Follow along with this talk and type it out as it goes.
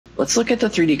let's look at the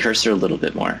 3D cursor a little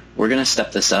bit more. We're going to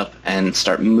step this up and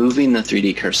start moving the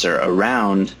 3D cursor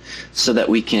around so that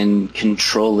we can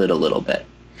control it a little bit.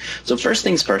 So first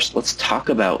things first, let's talk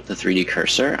about the 3D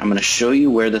cursor. I'm going to show you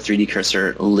where the 3D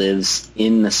cursor lives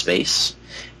in the space.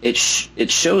 It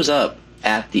shows up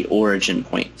at the origin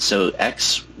point. So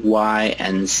X, Y,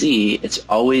 and Z, it's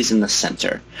always in the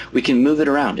center. We can move it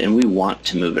around, and we want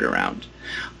to move it around.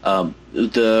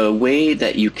 The way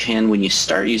that you can, when you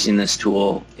start using this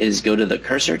tool, is go to the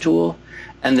cursor tool,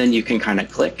 and then you can kind of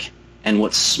click. And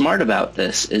what's smart about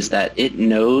this is that it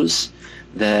knows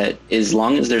that as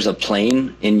long as there's a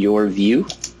plane in your view,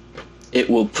 it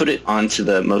will put it onto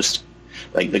the most,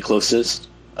 like the closest,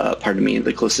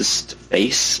 the closest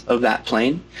face of that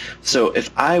plane. So if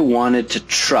I wanted to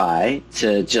try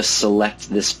to just select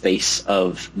this face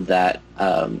of that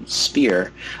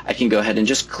sphere, I can go ahead and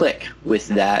just click with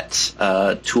that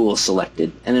tool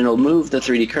selected, and it'll move the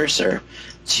 3D cursor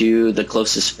to the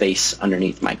closest face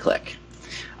underneath my click.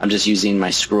 I'm just using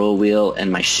my scroll wheel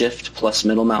and my shift plus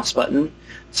middle mouse button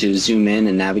to zoom in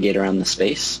and navigate around the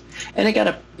space, and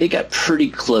it got pretty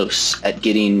close at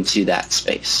getting to that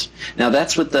space. Now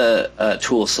that's with the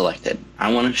tool selected.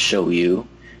 I want to show you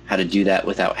how to do that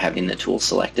without having the tool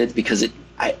selected, because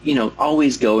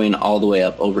always going all the way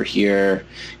up over here,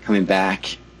 coming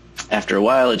back, after a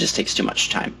while it just takes too much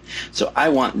time. So I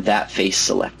want that face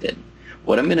selected.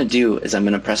 What I'm going to do is I'm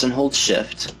going to press and hold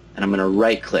shift, and I'm going to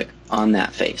right click on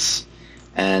that face.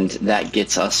 And that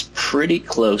gets us pretty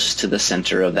close to the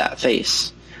center of that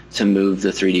face to move the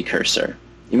 3D cursor.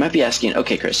 You might be asking,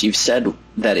 okay, Chris, you've said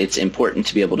that it's important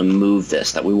to be able to move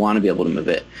this, that we want to be able to move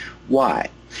it. Why?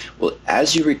 Well,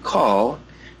 as you recall,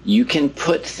 you can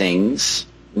put things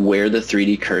where the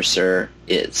 3D cursor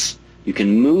is. You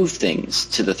can move things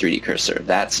to the 3D cursor.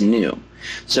 That's new.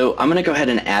 So I'm going to go ahead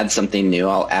and add something new.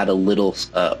 I'll add a little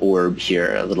orb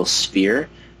here, a little sphere,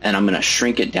 and I'm going to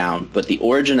shrink it down, but the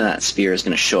origin of that sphere is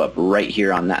going to show up right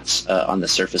here on that on the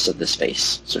surface of this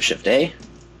face. So Shift A,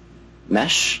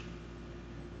 Mesh,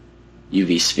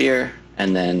 UV Sphere,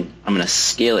 and then I'm going to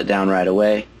scale it down right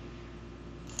away.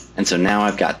 And so now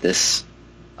I've got this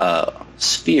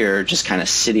sphere just kind of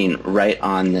sitting right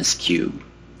on this cube.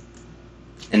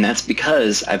 And that's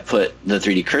because I put the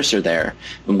 3D cursor there,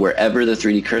 and wherever the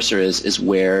 3D cursor is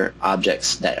where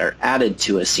objects that are added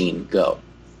to a scene go.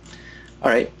 All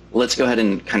right, let's go ahead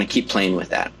and kind of keep playing with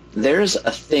that. There's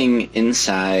a thing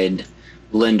inside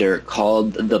Blender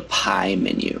called the pie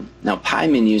menu. Now, pie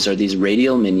menus are these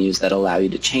radial menus that allow you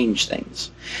to change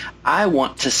things. I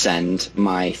want to send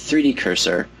my 3D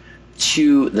cursor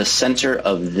to the center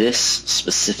of this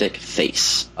specific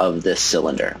face of this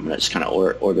cylinder. I'm going to just kind of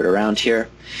orbit around here.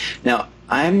 Now,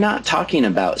 I'm not talking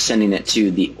about sending it to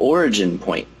the origin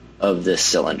point of this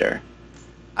cylinder.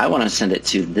 I want to send it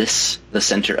to the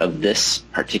center of this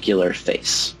particular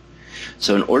face.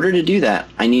 So in order to do that,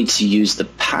 I need to use the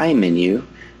pie menu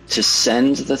to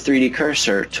send the 3D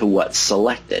cursor to what's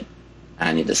selected.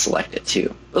 I need to select it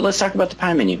too. But let's talk about the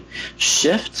pie menu.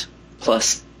 Shift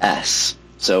plus S.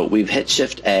 So we've hit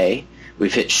Shift A,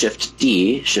 we've hit Shift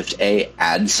D. Shift A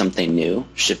adds something new.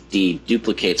 Shift D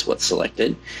duplicates what's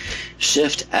selected.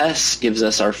 Shift S gives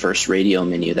us our first radial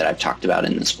menu that I've talked about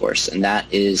in this course, and that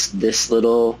is this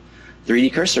little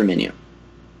 3D cursor menu.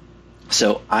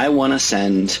 So I want to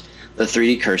send the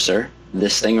 3D cursor,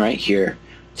 this thing right here,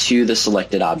 to the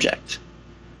selected object.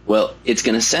 Well, it's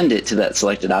going to send it to that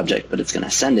selected object, but it's going to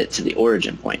send it to the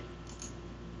origin point,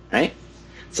 right?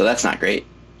 So that's not great.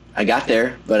 I got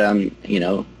there, but I'm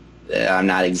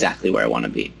not exactly where I want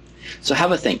to be. So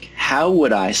have a think. How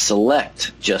would I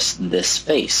select just this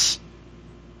face?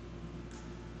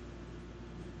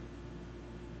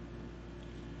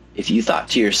 If you thought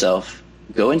to yourself,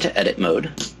 go into edit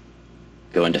mode,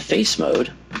 go into face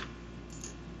mode,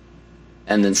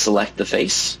 and then select the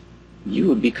face, you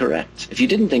would be correct. If you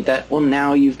didn't think that, well,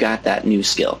 now you've got that new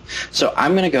skill. So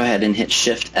I'm going to go ahead and hit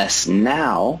Shift S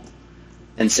now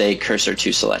and say cursor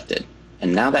to selected.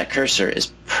 And now that cursor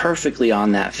is perfectly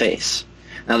on that face.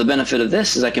 Now the benefit of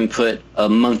this is I can put a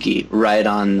monkey right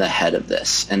on the head of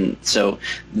this. And so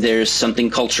there's something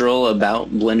cultural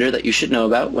about Blender that you should know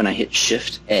about. When I hit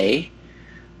Shift A,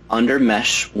 under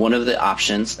Mesh, one of the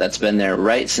options that's been there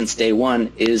right since day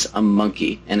one is a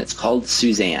monkey, and it's called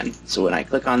Suzanne. So when I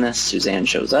click on this, Suzanne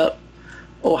shows up.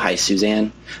 Oh, hi,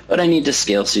 Suzanne. But I need to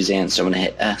scale Suzanne, so I'm going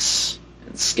to hit S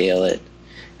and scale it,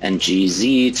 and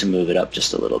GZ to move it up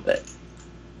just a little bit.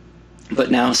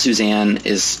 But now Suzanne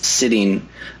is sitting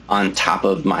on top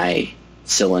of my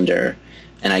cylinder,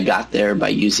 and I got there by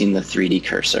using the 3D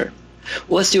cursor.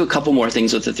 Well, let's do a couple more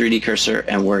things with the 3D cursor,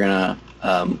 and we're going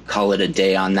to call it a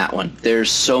day on that one.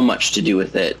 There's so much to do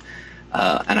with it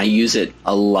and I use it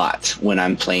a lot when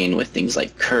I'm playing with things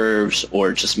like curves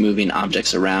or just moving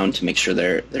objects around to make sure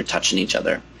they're touching each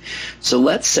other. So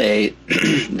let's say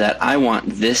that I want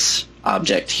this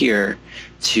object here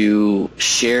to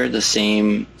share the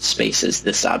same space as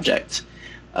this object.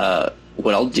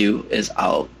 What I'll do is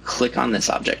I'll click on this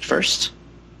object first.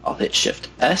 I'll hit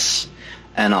Shift+S,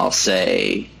 and I'll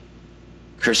say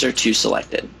cursor to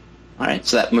selected. All right,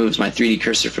 so that moves my 3D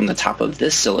cursor from the top of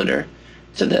this cylinder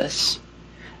to this.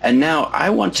 And now I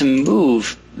want to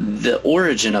move the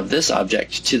origin of this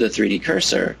object to the 3D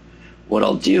cursor. What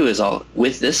I'll do is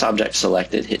with this object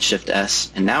selected, hit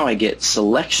Shift+S, and now I get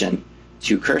selection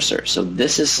to cursor. So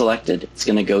this is selected, it's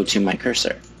going to go to my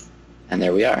cursor. And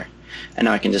there we are. And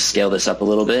now I can just scale this up a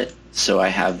little bit so I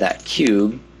have that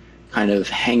cube kind of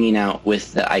hanging out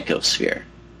with the icosphere.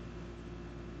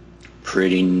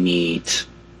 Pretty neat.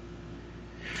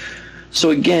 So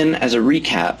again, as a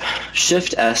recap,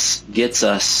 Shift+S gets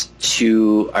us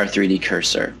to our 3D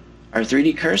cursor. Our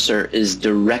 3D cursor is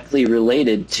directly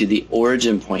related to the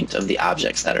origin point of the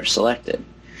objects that are selected.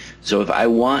 So if I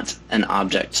want an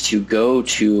object to go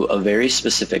to a very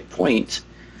specific point,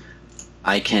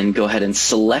 I can go ahead and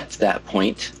select that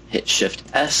point, hit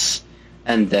Shift+S,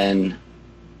 and then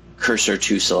cursor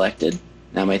to selected.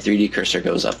 Now my 3D cursor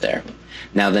goes up there.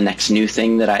 Now the next new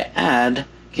thing that I add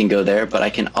can go there, but I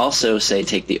can also say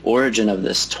take the origin of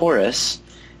this torus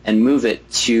and move it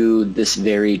to this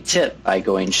very tip by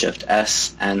going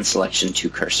Shift+S and selection to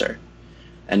cursor.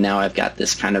 And now I've got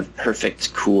this kind of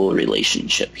perfect, cool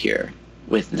relationship here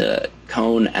with the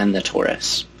cone and the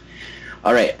torus.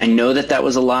 All right, I know that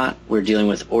was a lot. We're dealing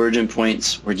with origin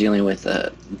points. We're dealing with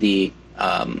the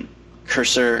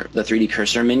cursor, the 3D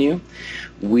cursor menu.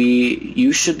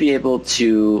 You should be able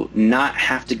to not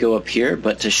have to go up here,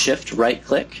 but to shift right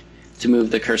click to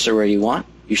move the cursor where you want.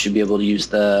 You should be able to use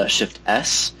the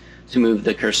Shift+S to move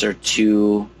the cursor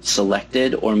to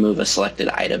selected or move a selected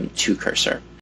item to cursor.